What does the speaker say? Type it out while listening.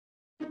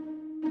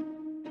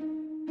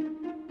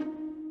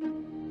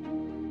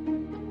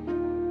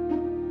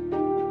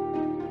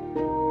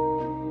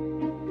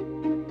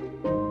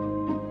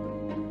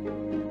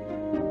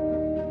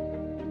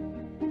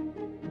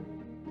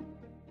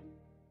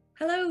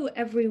Hello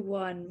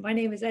everyone, my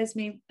name is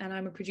Esme and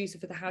I'm a producer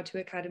for the How To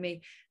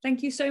Academy.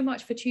 Thank you so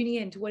much for tuning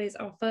in to what is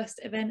our first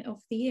event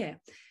of the year.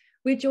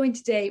 We're joined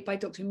today by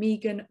Dr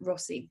Megan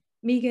Rossi.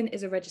 Megan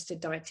is a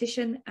registered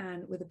dietitian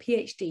and with a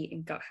PhD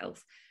in gut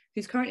health,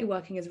 who's currently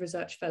working as a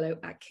research fellow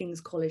at King's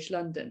College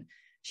London.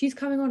 She's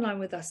coming online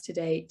with us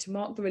today to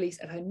mark the release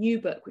of her new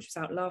book, which was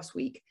out last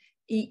week,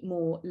 Eat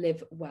More,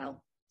 Live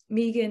Well.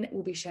 Megan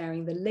will be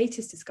sharing the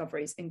latest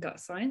discoveries in gut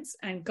science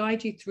and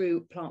guide you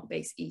through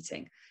plant-based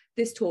eating.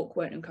 This talk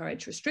won't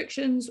encourage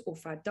restrictions or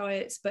fad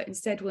diets, but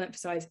instead will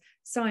emphasize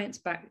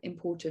science-backed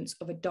importance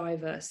of a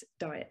diverse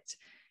diet.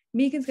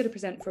 Megan's going to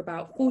present for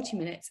about 40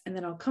 minutes and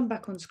then I'll come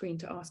back on screen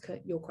to ask her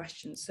your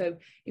questions. So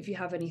if you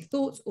have any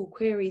thoughts or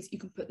queries, you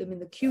can put them in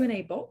the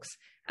Q&A box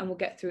and we'll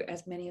get through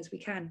as many as we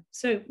can.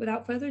 So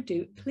without further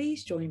ado,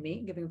 please join me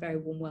in giving a very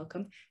warm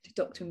welcome to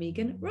Dr.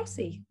 Megan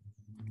Rossi.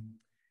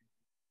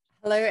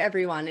 Hello,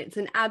 everyone. It's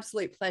an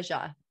absolute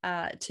pleasure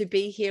to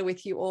be here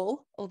with you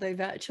all, although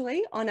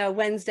virtually, on a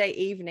Wednesday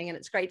evening. And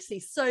it's great to see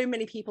so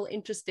many people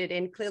interested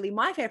in clearly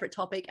my favorite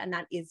topic, and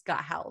that is gut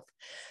health.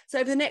 So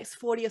over the next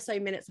 40 or so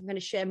minutes, I'm going to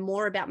share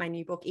more about my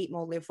new book, Eat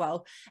More, Live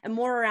Well, and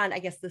more around, I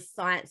guess, the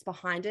science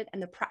behind it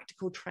and the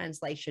practical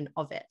translation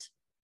of it.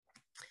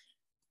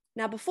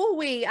 Now, before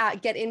we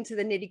get into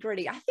the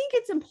nitty-gritty, I think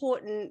it's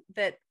important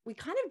that we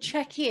kind of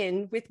check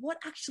in with what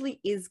actually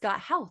is gut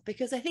health,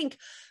 because I think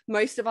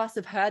most of us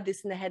have heard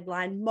this in the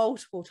headline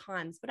multiple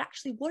times, but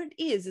actually what it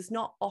is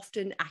not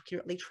often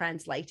accurately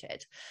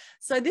translated.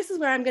 So this is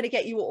where I'm going to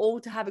get you all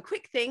to have a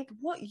quick think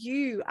what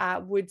you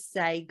would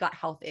say gut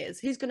health is.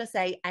 Who's going to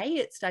say A,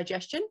 it's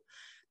digestion?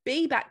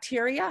 B,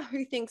 bacteria?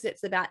 Who thinks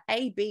it's about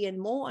A, B, and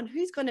more? And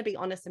who's going to be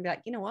honest and be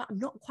like, you know what, I'm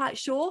not quite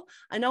sure.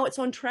 I know it's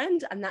on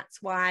trend, and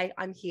that's why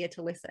I'm here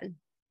to listen.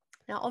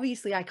 Now,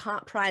 obviously, I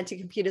can't pry into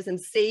computers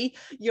and see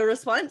your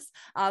response,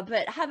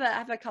 but have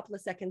a couple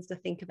of seconds to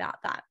think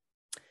about that.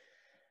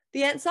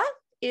 The answer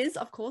is,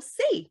 of course,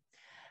 C.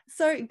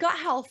 So gut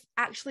health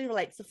actually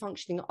relates to the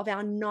functioning of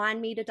our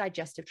 9-meter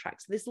digestive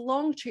tract. So this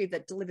long tube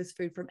that delivers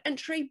food from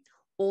entry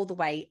all the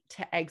way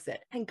to exit.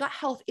 And gut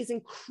health is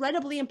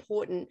incredibly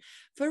important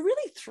for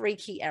really 3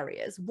 key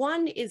areas.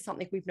 One is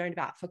something we've known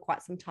about for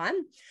quite some time.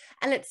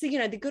 And it's, you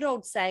know, the good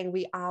old saying,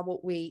 we are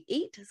what we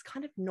eat, is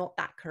kind of not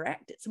that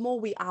correct. It's more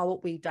we are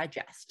what we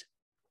digest.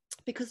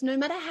 Because no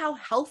matter how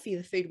healthy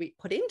the food we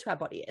put into our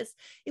body is,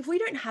 if we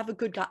don't have a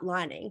good gut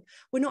lining,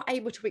 we're not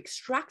able to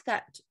extract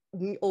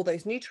all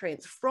those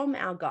nutrients from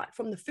our gut,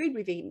 from the food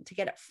we've eaten, to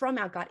get it from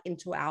our gut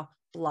into our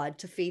blood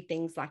to feed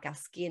things like our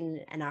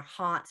skin and our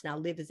hearts and our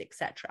livers,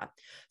 etc.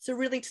 So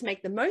really, to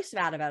make the most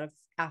out of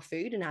our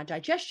food and our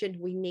digestion,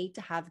 we need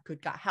to have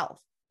good gut health.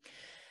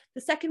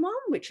 The second one,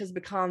 which has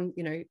become,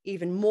 you know,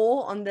 even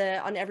more on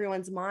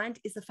everyone's mind,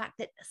 is the fact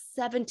that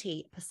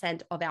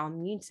 70% of our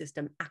immune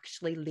system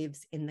actually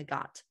lives in the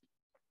gut.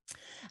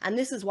 And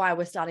this is why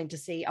we're starting to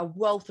see a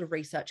wealth of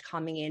research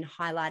coming in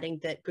highlighting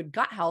that good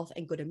gut health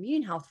and good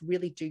immune health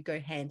really do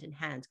go hand in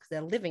hand, because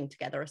they're living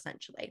together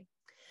essentially.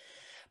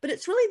 But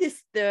it's really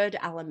this third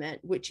element,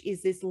 which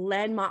is this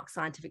landmark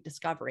scientific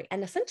discovery,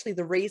 and essentially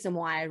the reason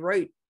why I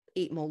wrote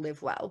Eat More,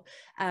 Live Well,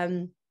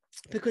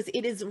 because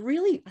it is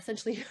really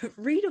essentially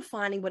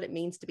redefining what it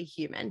means to be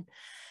human,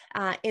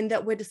 in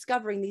that we're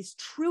discovering these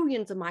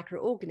trillions of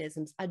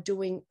microorganisms are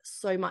doing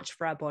so much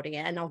for our body.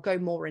 And I'll go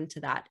more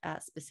into that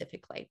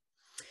specifically.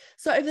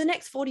 So over the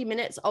next 40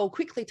 minutes, I'll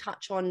quickly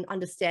touch on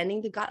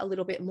understanding the gut a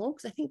little bit more,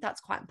 because I think that's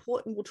quite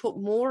important. We'll talk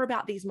more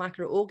about these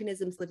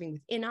microorganisms living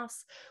within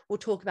us. We'll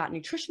talk about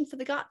nutrition for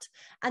the gut.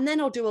 And then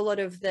I'll do a lot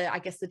of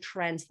the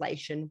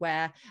translation,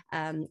 where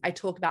I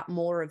talk about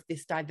more of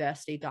this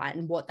diversity diet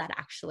and what that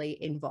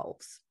actually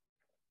involves.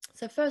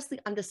 So firstly,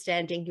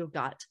 understanding your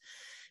gut.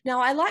 Now,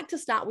 I like to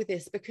start with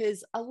this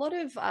because a lot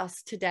of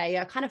us today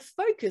are kind of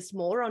focused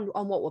more on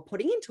what we're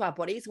putting into our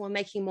bodies, and we're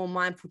making more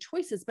mindful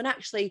choices. But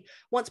actually,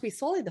 once we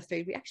swallow the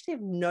food, we actually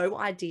have no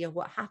idea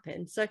what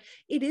happened. So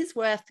it is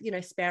worth, you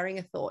know, sparing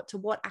a thought to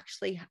what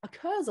actually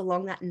occurs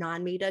along that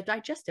 9-meter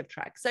digestive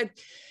tract. So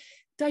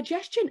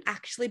digestion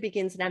actually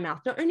begins in our mouth,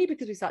 not only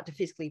because we start to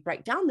physically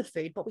break down the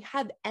food, but we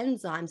have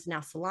enzymes in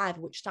our saliva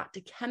which start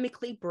to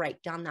chemically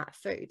break down that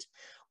food.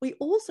 We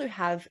also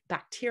have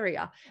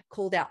bacteria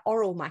called our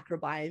oral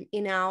microbiome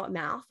in our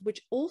mouth, which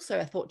also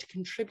are thought to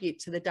contribute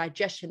to the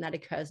digestion that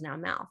occurs in our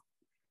mouth.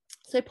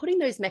 So putting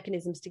those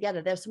mechanisms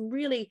together, there's some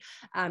really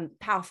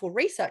powerful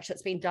research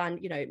that's been done,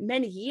 you know,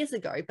 many years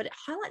ago, but it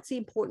highlights the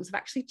importance of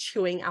actually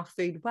chewing our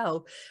food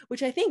well,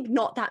 which I think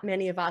not that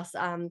many of us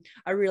are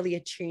really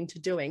attuned to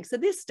doing. So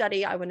this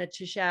study I wanted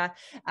to share,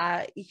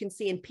 you can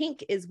see in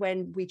pink is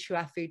when we chew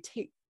our food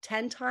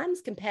 10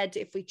 times compared to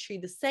if we chew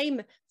the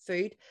same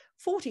food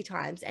 40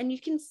 times. And you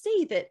can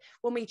see that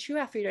when we chew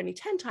our food only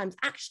 10 times,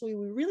 actually,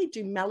 we really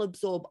do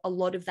malabsorb a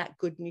lot of that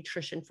good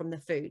nutrition from the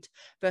food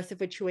versus if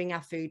we're chewing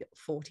our food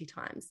 40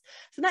 times.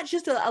 So that's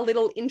just a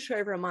little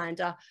intro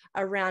reminder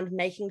around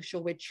making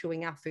sure we're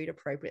chewing our food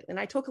appropriately. And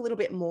I talk a little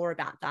bit more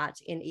about that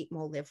in Eat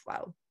More, Live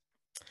Well.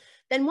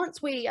 Then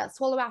once we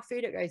swallow our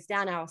food, it goes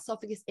down our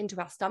esophagus into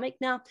our stomach.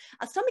 Now,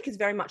 our stomach is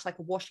very much like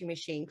a washing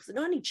machine because it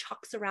not only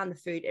chucks around the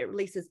food, it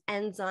releases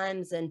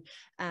enzymes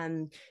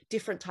and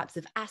different types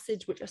of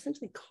acids, which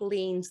essentially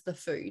cleans the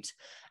food.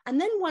 And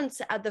then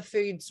once the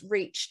food's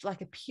reached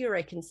like a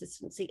puree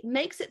consistency, it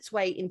makes its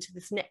way into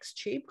this next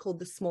tube called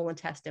the small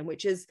intestine,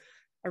 which is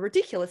a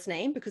ridiculous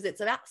name because it's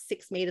about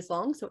 6 meters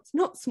long. So it's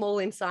not small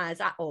in size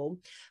at all.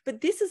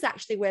 But this is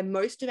actually where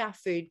most of our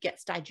food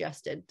gets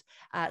digested.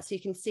 So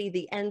you can see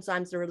the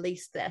enzymes are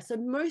released there. So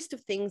most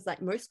of things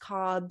like most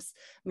carbs,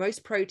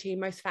 most protein,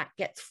 most fat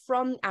gets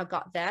from our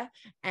gut there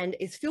and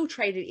is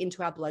filtrated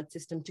into our blood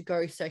system to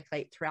go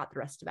circulate throughout the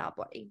rest of our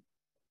body.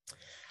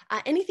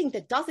 Anything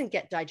that doesn't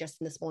get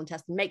digested in the small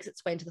intestine makes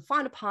its way into the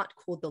final part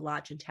called the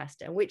large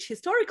intestine, which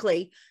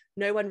historically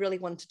no one really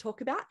wanted to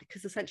talk about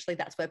because essentially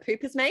that's where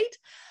poop is made.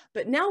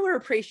 But now we're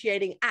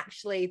appreciating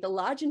actually the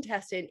large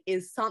intestine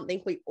is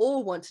something we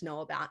all want to know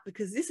about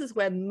because this is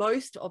where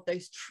most of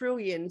those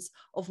trillions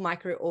of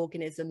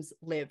microorganisms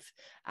live,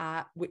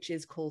 which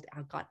is called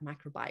our gut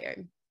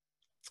microbiome.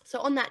 So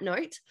on that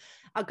note,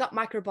 our gut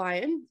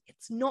microbiome,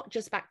 it's not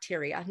just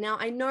bacteria. Now,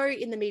 I know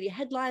in the media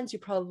headlines, you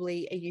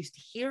probably are used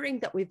to hearing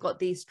that we've got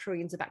these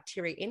trillions of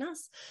bacteria in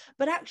us,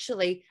 but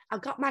actually our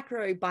gut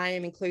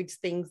microbiome includes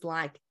things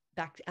like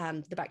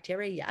the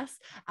bacteria, yes,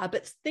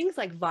 but things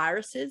like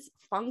viruses,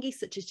 fungi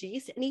such as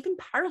yeast, and even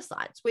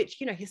parasites, which,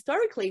 you know,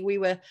 historically we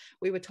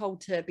were told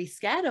to be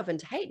scared of and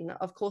to hate. And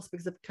of course,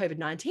 because of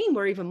COVID-19,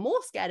 we're even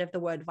more scared of the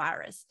word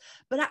virus,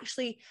 but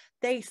actually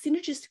they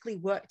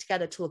synergistically work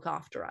together to look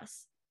after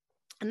us.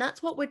 And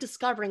that's what we're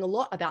discovering a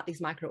lot about these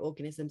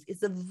microorganisms is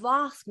the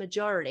vast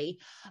majority,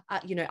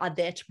 are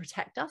there to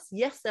protect us.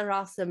 Yes, there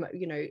are some,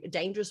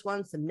 dangerous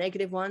ones, some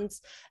negative ones,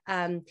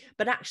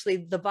 but actually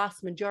the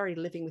vast majority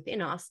living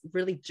within us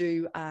really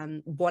do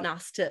want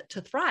us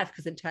to thrive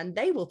because in turn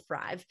they will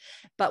thrive,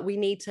 but we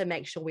need to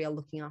make sure we are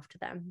looking after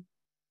them.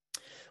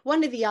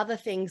 One of the other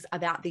things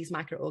about these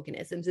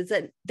microorganisms is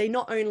that they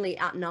not only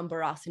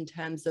outnumber us in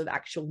terms of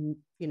actual,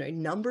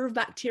 number of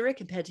bacteria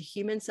compared to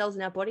human cells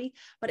in our body,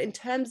 but in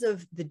terms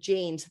of the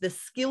genes, the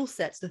skill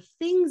sets, the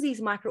things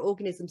these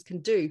microorganisms can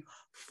do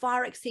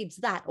far exceeds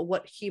that or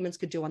what humans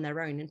could do on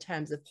their own in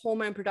terms of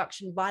hormone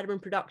production, vitamin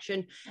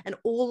production, and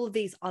all of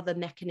these other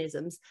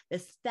mechanisms.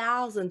 There's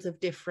thousands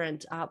of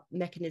different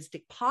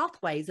mechanistic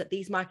pathways that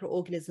these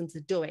microorganisms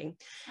are doing.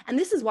 And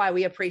this is why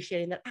we are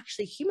appreciating that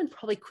actually humans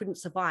probably couldn't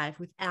survive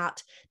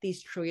without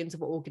these trillions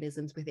of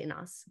organisms within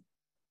us.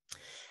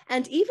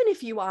 And even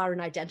if you are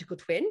an identical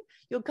twin,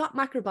 your gut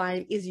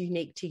microbiome is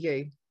unique to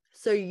you.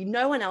 So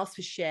no one else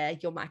will share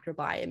your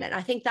microbiome. And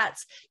I think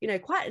that's,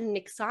 quite an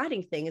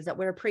exciting thing is that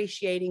we're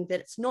appreciating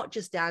that it's not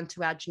just down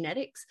to our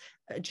genetics.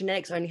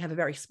 Genetics only have a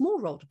very small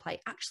role to play.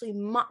 Actually,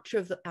 much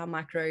of our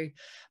microbiome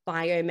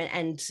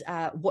and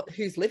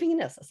who's living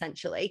in us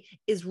essentially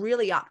is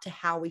really up to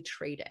how we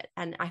treat it.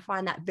 And I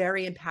find that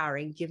very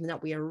empowering given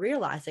that we are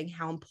realizing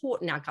how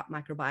important our gut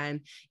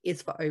microbiome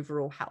is for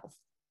overall health.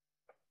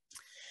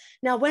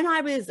 Now, when I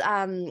was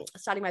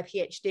starting my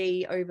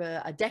PhD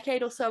over a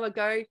decade or so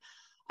ago,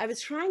 I was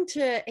trying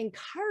to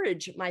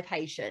encourage my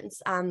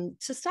patients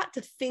to start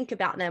to think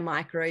about their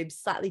microbes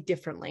slightly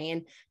differently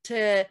and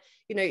to,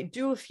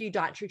 do a few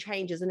dietary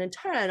changes. And in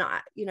turn,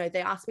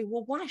 they asked me,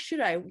 well, why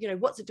should I,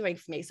 what's it doing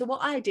for me? So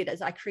what I did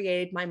is I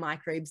created my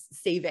microbes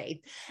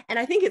CV. And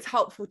I think it's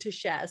helpful to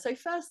share. So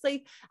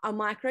firstly, our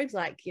microbes,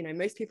 like,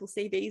 most people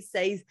CVs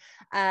say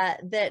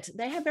that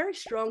they have very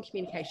strong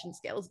communication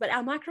skills, but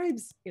our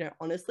microbes,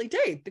 honestly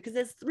do, because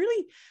there's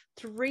really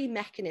 3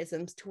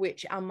 mechanisms to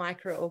which our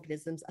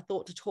microorganisms are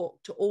thought to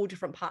talk to all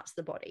different parts of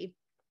the body.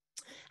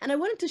 And I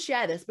wanted to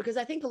share this because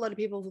I think a lot of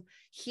people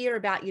hear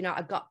about,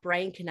 a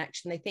gut-brain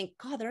connection. They think,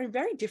 God, they're in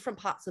very different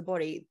parts of the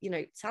body.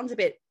 It sounds a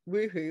bit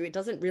woohoo. It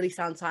doesn't really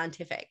sound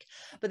scientific.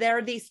 But there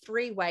are these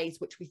 3 ways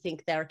which we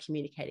think they're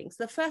communicating.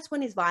 So the first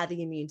one is via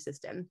the immune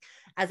system.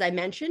 As I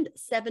mentioned,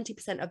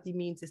 70% of the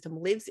immune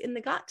system lives in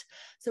the gut.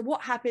 So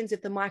what happens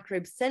if the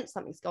microbes sense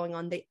something's going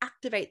on? They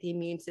activate the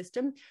immune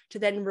system to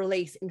then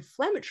release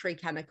inflammatory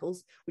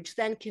chemicals, which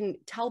then can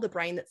tell the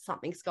brain that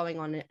something's going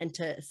on and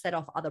to set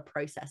off other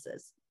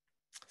processes.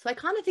 So I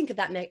kind of think of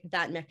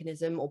that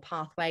mechanism or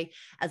pathway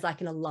as like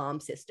an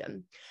alarm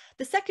system.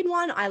 The second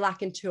one I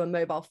liken to a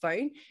mobile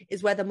phone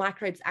is where the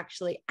microbes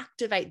actually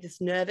activate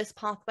this nervous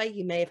pathway.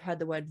 You may have heard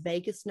the word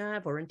vagus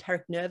nerve or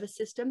enteric nervous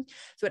system.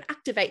 So it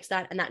activates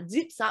that and that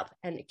zips up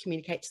and it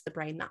communicates to the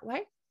brain that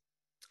way.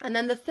 And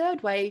then the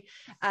third way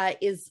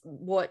is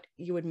what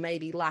you would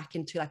maybe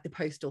liken to like the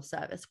postal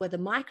service, where the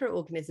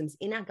microorganisms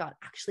in our gut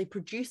actually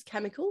produce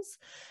chemicals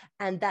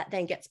and that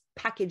then gets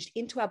packaged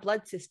into our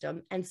blood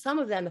system. And some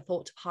of them are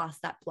thought to pass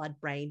that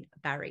blood-brain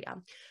barrier.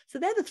 So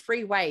they're the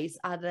 3 ways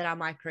that our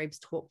microbes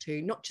talk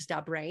to, not just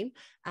our brain,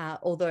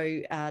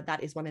 although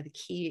that is one of the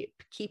key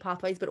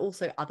pathways, but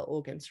also other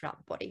organs throughout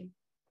the body.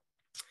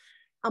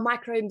 Our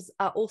microbes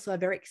are also a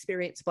very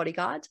experienced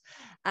bodyguard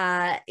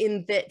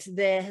in that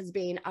there has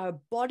been a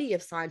body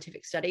of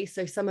scientific studies.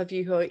 So some of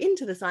you who are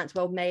into the science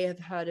world may have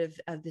heard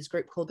of this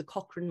group called the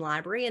Cochrane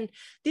Library. And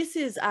this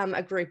is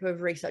a group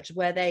of researchers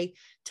where they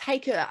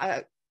take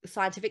a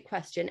scientific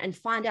question and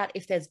find out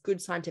if there's good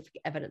scientific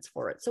evidence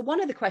for it. So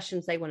one of the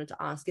questions they wanted to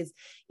ask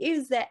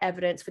is there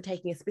evidence for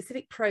taking a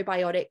specific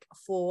probiotic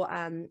for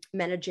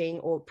managing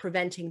or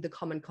preventing the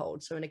common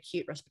cold, so an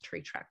acute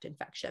respiratory tract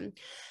infection?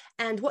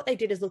 And what they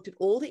did is looked at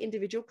all the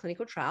individual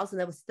clinical trials, and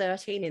there was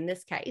 13 in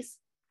this case,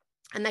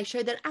 and they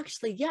showed that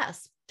actually,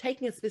 yes,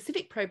 taking a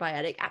specific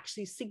probiotic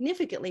actually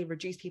significantly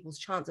reduced people's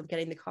chance of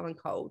getting the common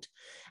cold.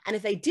 And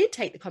if they did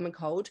take the common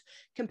cold,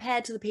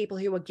 compared to the people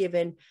who were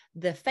given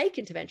the fake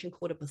intervention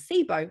called a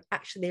placebo,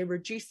 actually they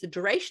reduced the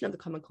duration of the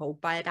common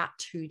cold by about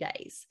 2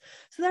 days.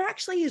 So there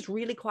actually is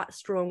really quite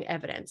strong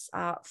evidence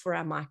for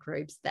our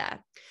microbes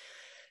there.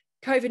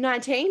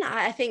 COVID-19,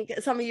 I think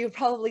some of you are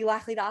probably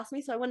likely to ask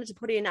me, so I wanted to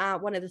put in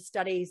one of the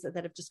studies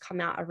that have just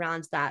come out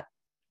around that.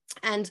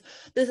 And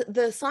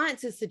the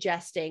science is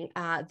suggesting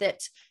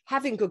that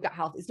having good gut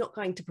health is not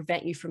going to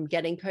prevent you from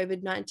getting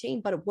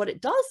COVID-19, but what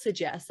it does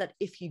suggest that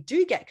if you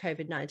do get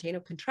COVID-19 or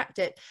contract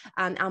it,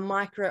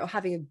 or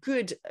having a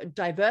good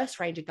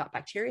diverse range of gut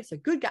bacteria, so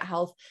good gut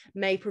health,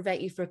 may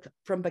prevent you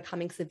from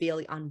becoming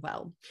severely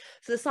unwell.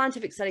 So the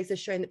scientific studies have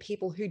shown that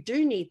people who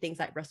do need things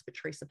like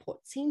respiratory support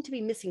seem to be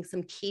missing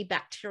some key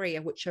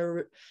bacteria which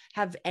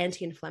have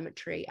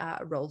anti-inflammatory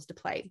roles to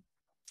play.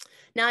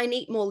 Now, in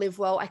Eat More, Live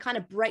Well, I kind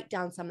of break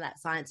down some of that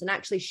science and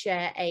actually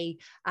share a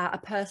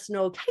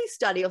personal case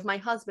study of my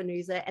husband,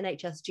 who's an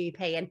NHS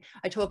GP. And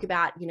I talk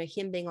about,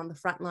 him being on the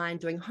front line,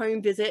 doing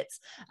home visits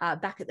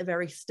back at the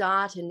very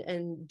start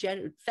in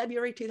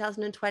February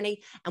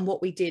 2020, and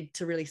what we did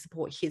to really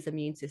support his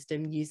immune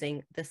system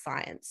using the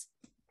science.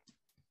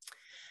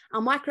 Our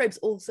microbes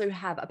also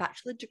have a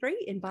bachelor's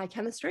degree in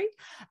biochemistry.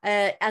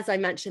 As I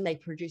mentioned, they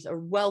produce a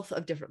wealth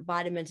of different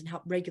vitamins and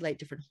help regulate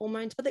different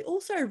hormones, but they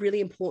also are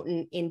really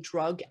important in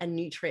drug and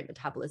nutrient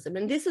metabolism.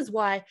 And this is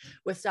why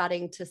we're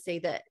starting to see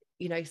that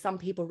some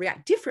people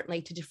react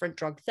differently to different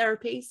drug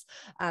therapies,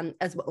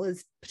 as well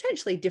as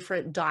potentially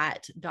different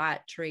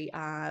dietary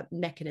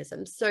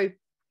mechanisms. So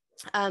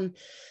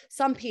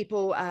some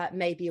people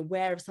may be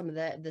aware of some of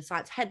the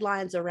science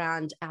headlines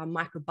around our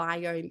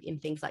microbiome in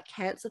things like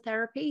cancer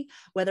therapy,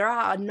 where there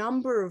are a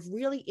number of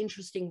really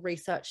interesting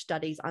research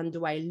studies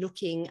underway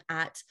looking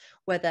at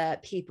whether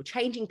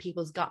changing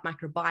people's gut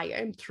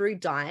microbiome through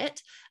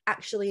diet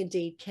actually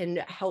indeed can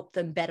help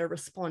them better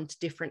respond to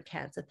different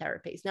cancer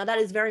therapies. Now, that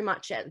is very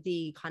much at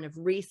the kind of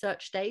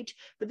research stage,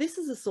 but this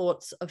is the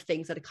sorts of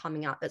things that are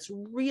coming up that's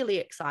really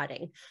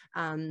exciting.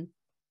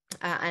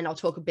 And I'll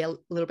talk a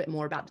little bit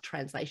more about the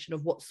translation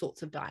of what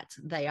sorts of diets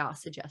they are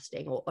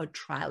suggesting or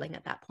trialing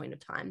at that point of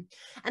time.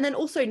 And then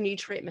also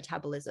nutrient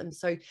metabolism.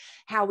 So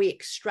how we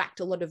extract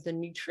a lot of the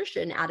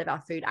nutrition out of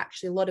our food,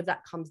 actually a lot of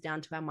that comes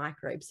down to our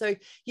microbes. So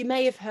you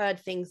may have heard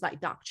things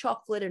like dark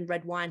chocolate and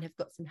red wine have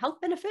got some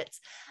health benefits,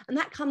 and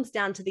that comes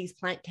down to these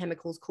plant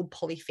chemicals called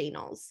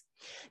polyphenols.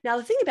 Now,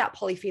 the thing about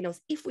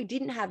polyphenols, if we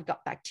didn't have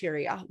gut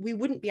bacteria, we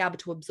wouldn't be able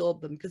to absorb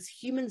them because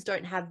humans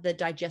don't have the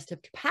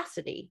digestive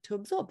capacity to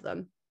absorb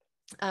them.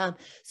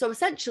 So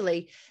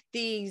essentially,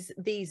 these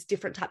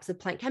different types of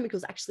plant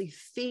chemicals actually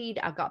feed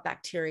our gut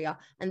bacteria,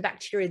 and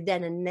bacteria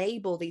then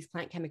enable these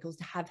plant chemicals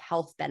to have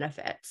health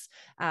benefits.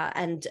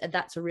 And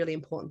that's a really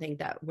important thing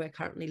that we're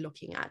currently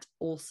looking at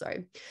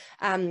also.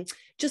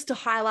 Just to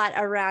highlight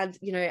around,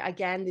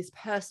 again, this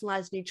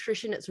personalized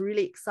nutrition, it's a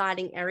really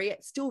exciting area.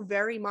 It's still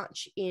very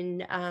much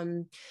in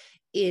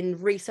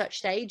research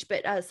stage,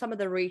 but some of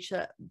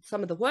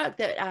the work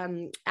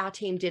that our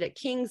team did at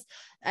King's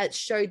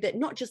showed that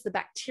not just the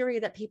bacteria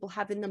that people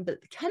have in them,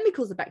 but the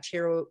chemicals the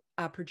bacteria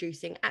are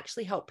producing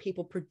actually help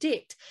people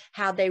predict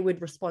how they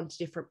would respond to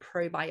different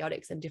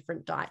probiotics and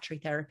different dietary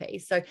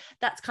therapies. So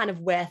that's kind of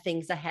where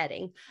things are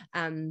heading.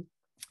 And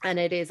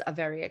it is a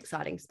very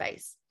exciting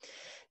space.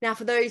 Now,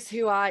 for those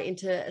who are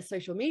into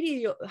social media,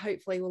 you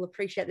hopefully will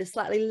appreciate this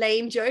slightly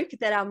lame joke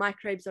that our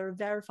microbes are a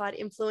verified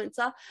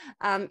influencer,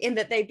 in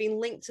that they've been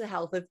linked to the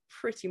health of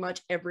pretty much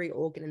every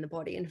organ in the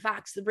body. In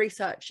fact, the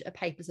research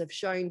papers have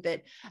shown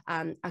that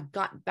a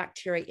gut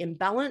bacteria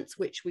imbalance,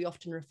 which we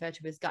often refer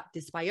to as gut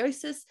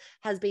dysbiosis,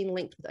 has been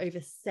linked with over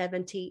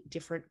 70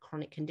 different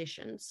chronic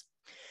conditions.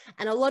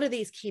 And a lot of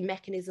these key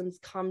mechanisms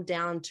come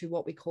down to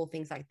what we call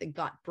things like the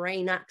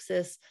gut-brain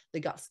axis,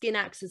 the gut-skin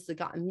axis, the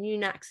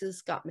gut-immune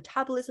axis, gut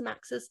metabolism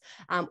axis,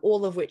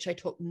 all of which I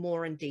talk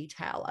more in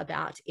detail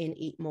about in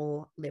Eat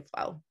More, Live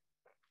Well.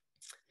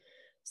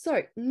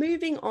 So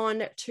moving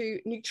on to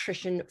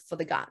nutrition for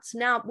the gut.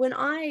 Now, when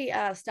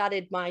I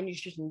started my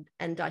nutrition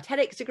and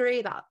dietetics degree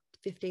about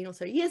 15 or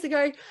so years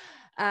ago,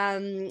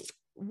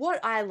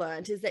 what I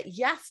learned is that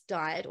yes,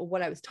 diet, or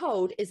what I was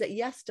told is that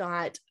yes,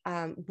 diet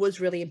was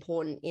really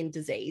important in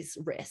disease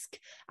risk.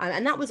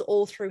 And that was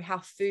all through how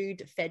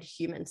food fed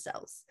human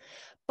cells.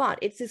 But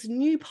it's this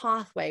new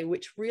pathway,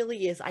 which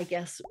really is, I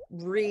guess,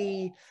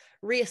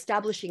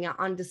 reestablishing our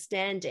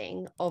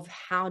understanding of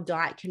how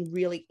diet can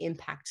really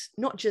impact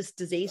not just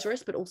disease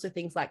risk, but also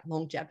things like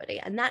longevity.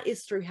 And that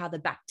is through how the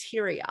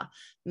bacteria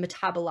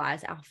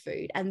metabolize our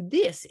food. And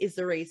this is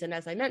the reason,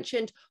 as I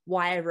mentioned,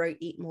 why I wrote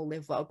Eat More,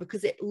 Live Well,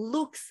 because it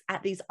looks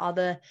at these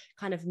other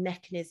kind of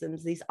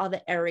mechanisms, these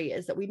other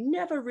areas that we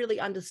never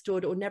really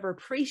understood or never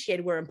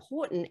appreciated were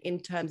important in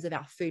terms of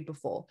our food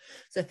before.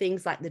 So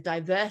things like the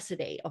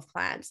diversity of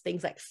plants,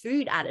 things like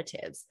food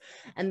additives,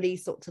 and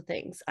these sorts of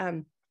things.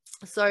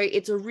 So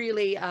it's a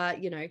really,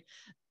 I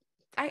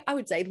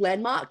would say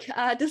landmark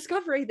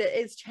discovery that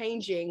is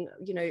changing,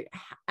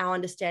 our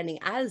understanding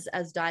as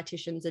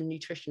dietitians and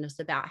nutritionists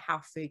about how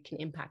food can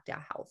impact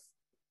our health.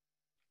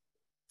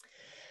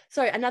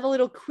 So another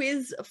little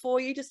quiz for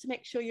you, just to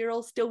make sure you're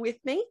all still with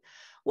me.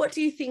 What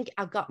do you think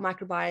our gut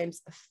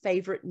microbiome's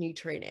favorite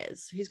nutrient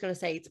is? Who's going to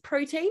say it's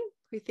protein?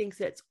 Who thinks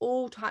it's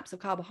all types of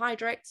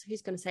carbohydrates?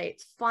 Who's going to say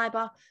it's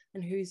fiber?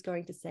 And who's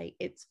going to say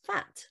it's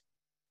fat?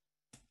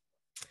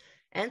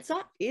 Answer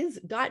is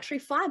dietary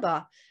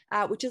fiber,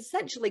 which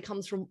essentially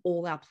comes from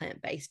all our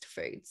plant-based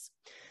foods.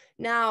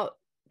 Now,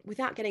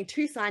 without getting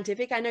too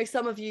scientific, I know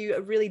some of you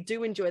really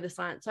do enjoy the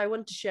science, so I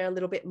wanted to share a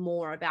little bit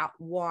more about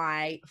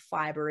why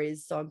fiber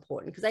is so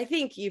important, because I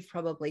think you've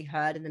probably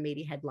heard in the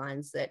media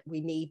headlines that we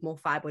need more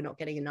fiber, we're not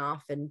getting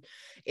enough, and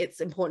it's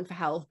important for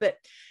health. But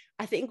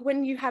I think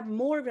when you have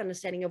more of an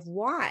understanding of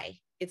why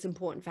it's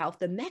important for health,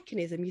 the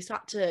mechanism, you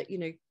start to,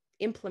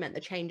 implement the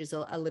changes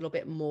a little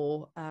bit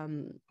more,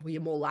 or you're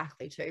more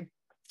likely to.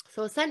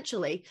 So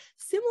essentially,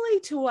 similarly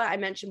to what I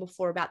mentioned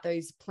before about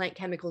those plant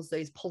chemicals,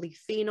 those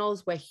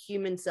polyphenols where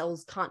human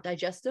cells can't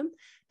digest them,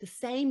 the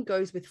same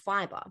goes with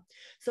fiber.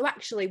 So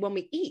actually, when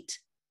we eat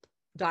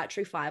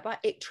dietary fiber,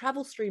 it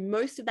travels through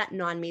most of that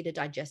 9-meter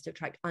digestive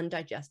tract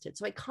undigested.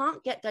 So it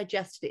can't get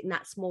digested in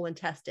that small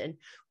intestine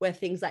where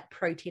things like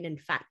protein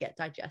and fat get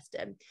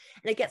digested. And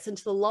it gets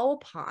into the lower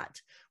part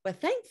where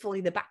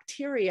thankfully the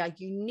bacteria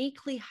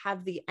uniquely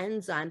have the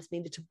enzymes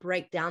needed to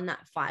break down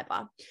that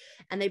fiber.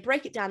 And they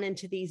break it down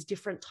into these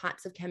different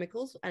types of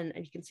chemicals. And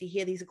you can see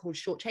here, these are called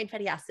short chain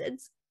fatty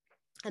acids.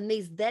 And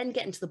these then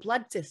get into the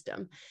blood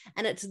system.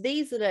 And it's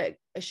these that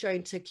are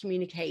shown to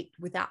communicate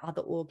with our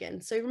other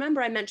organs. So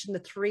remember I mentioned the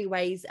 3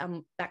 ways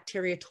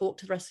bacteria talk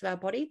to the rest of our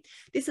body.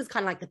 This is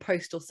kind of like the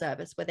postal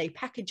service where they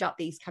package up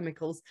these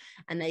chemicals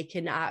and they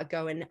can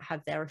go and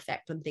have their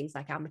effect on things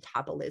like our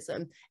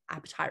metabolism,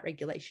 appetite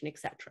regulation,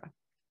 etc.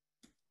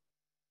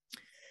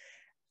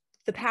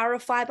 The power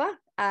of fiber.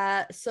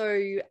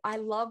 So I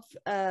love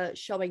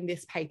showing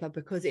this paper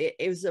because it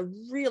was a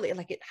really,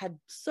 it had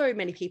so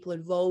many people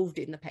involved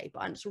in the paper,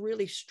 and it's a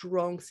really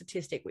strong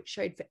statistic which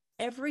showed for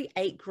every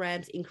 8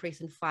 grams increase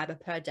in fiber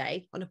per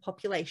day on a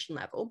population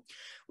level,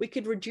 we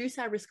could reduce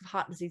our risk of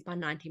heart disease by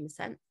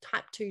 19%,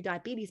 type 2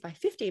 diabetes by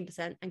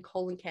 15%, and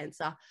colon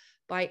cancer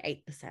by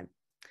 8%.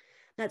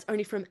 That's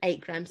only from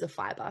 8 grams of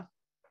fiber.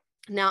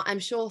 Now, I'm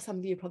sure some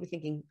of you are probably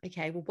thinking,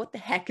 okay, well, what the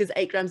heck is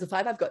 8 grams of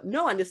fiber? I've got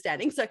no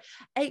understanding. So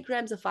 8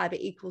 grams of fiber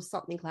equals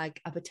something like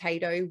a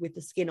potato with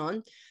the skin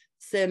on,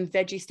 some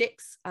veggie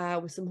sticks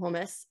with some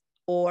hummus,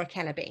 or a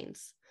can of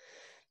beans.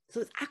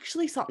 So it's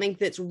actually something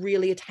that's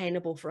really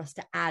attainable for us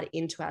to add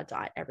into our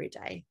diet every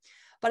day.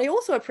 But I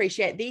also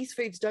appreciate these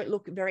foods don't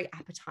look very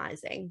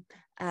appetizing.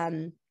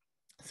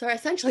 So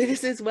essentially,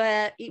 this is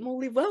where Eat More,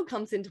 Live Well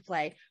comes into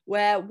play,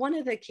 where one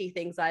of the key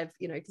things I've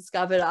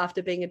discovered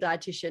after being a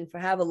dietitian for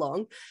however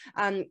long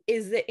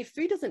is that if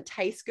food doesn't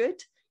taste good,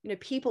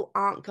 people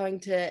aren't going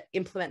to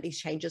implement these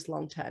changes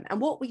long term. And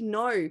what we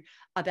know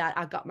about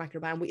our gut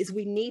microbiome is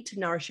we need to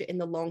nourish it in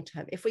the long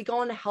term. If we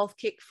go on a health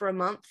kick for a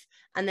month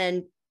and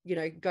then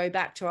go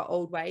back to our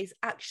old ways,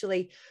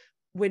 actually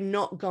we're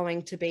not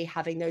going to be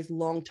having those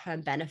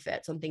long-term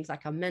benefits on things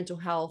like our mental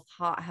health,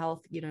 heart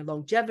health,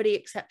 longevity,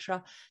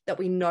 etc., that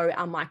we know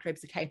our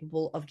microbes are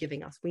capable of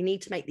giving us. We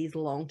need to make these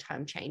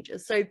long-term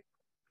changes. So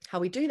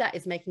how we do that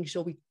is making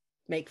sure we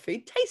make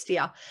food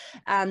tastier.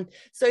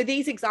 So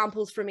these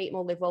examples from Eat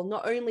More, Live Well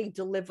not only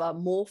deliver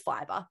more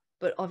fiber,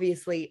 but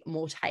obviously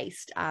more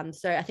taste.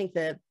 So I think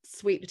the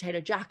sweet potato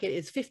jacket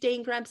is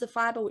 15 grams of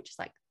fiber, which is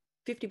like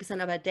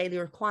 50% of our daily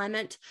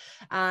requirement.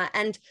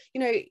 And,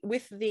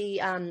 with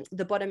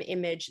the bottom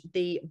image,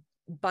 the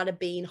butter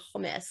bean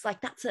hummus,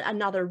 that's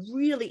another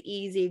really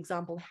easy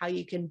example of how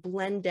you can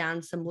blend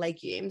down some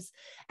legumes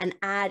and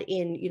add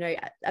in,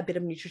 a bit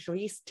of nutritional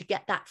yeast to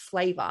get that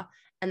flavor,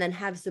 and then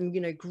have some,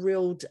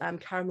 grilled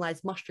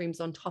caramelized mushrooms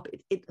on top.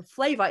 The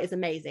flavor is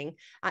amazing,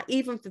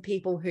 even for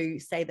people who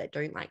say they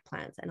don't like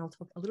plants. And I'll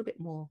talk a little bit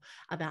more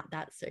about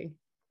that soon.